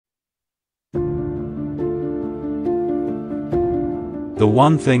The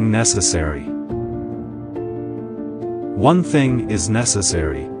one thing necessary. One thing is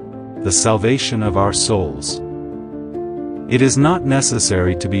necessary: the salvation of our souls. It is not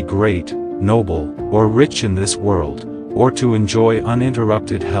necessary to be great, noble, or rich in this world, or to enjoy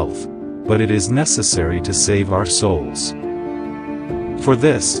uninterrupted health, but it is necessary to save our souls. For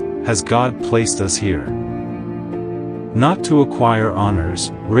this has God placed us here. Not to acquire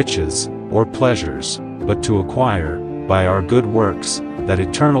honors, riches, or pleasures, but to acquire, by our good works, that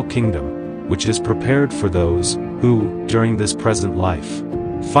eternal kingdom, which is prepared for those who, during this present life,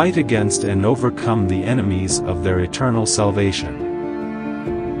 fight against and overcome the enemies of their eternal salvation.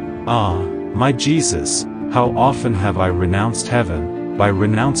 Ah, my Jesus, how often have I renounced heaven, by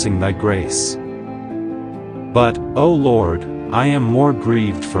renouncing thy grace. But, O Lord, I am more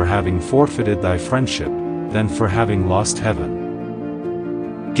grieved for having forfeited thy friendship, than for having lost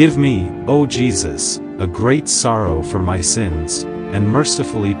heaven. Give me, O Jesus, a great sorrow for my sins, and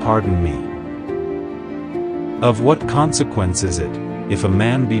mercifully pardon me. Of what consequence is it, if a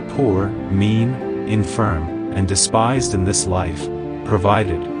man be poor, mean, infirm, and despised in this life,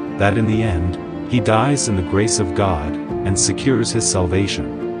 provided that in the end, he dies in the grace of God, and secures his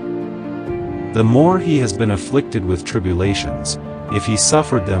salvation? The more he has been afflicted with tribulations, if he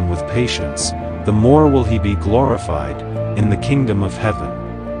suffered them with patience, the more will he be glorified in the kingdom of heaven.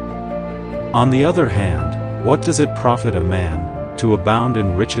 On the other hand, what does it profit a man to abound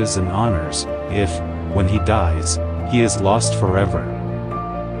in riches and honors, if, when he dies, he is lost forever?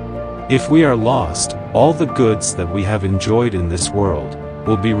 If we are lost, all the goods that we have enjoyed in this world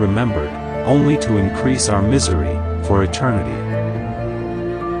will be remembered, only to increase our misery for eternity.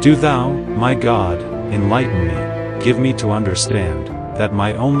 Do thou, my God, enlighten me, give me to understand that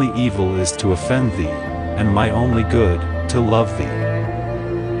my only evil is to offend thee, and my only good, to love thee.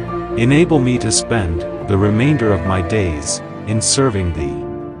 Enable me to spend the remainder of my days in serving thee.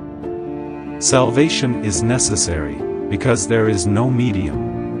 Salvation is necessary, because there is no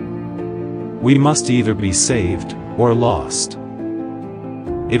medium. We must either be saved, or lost.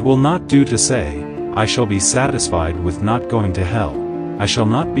 It will not do to say, I shall be satisfied with not going to hell, I shall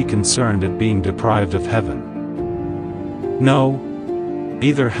not be concerned at being deprived of heaven. No,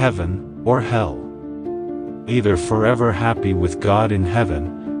 either heaven, or hell. Either forever happy with God in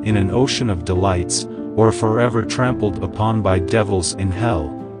heaven, in an ocean of delights, or forever trampled upon by devils in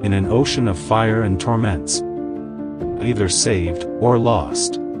hell, in an ocean of fire and torments. Either saved, or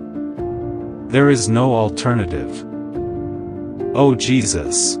lost. There is no alternative. O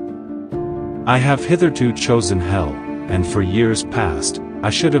Jesus! I have hitherto chosen hell, and for years past, I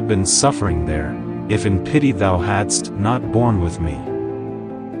should have been suffering there, if in pity thou hadst not borne with me.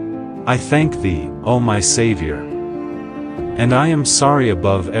 I thank thee, O my Savior. And I am sorry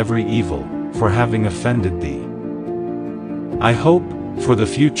above every evil, for having offended thee. I hope, for the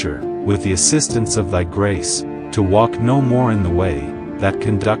future, with the assistance of thy grace, to walk no more in the way that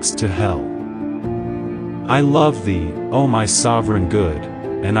conducts to hell. I love thee, O my sovereign good,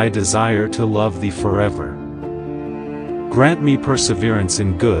 and I desire to love thee forever. Grant me perseverance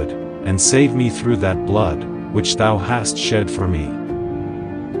in good, and save me through that blood, which thou hast shed for me.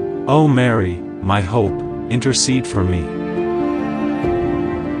 O Mary, my hope, intercede for me.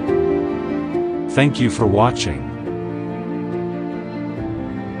 Thank you for watching.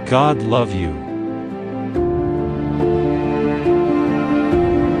 God love you.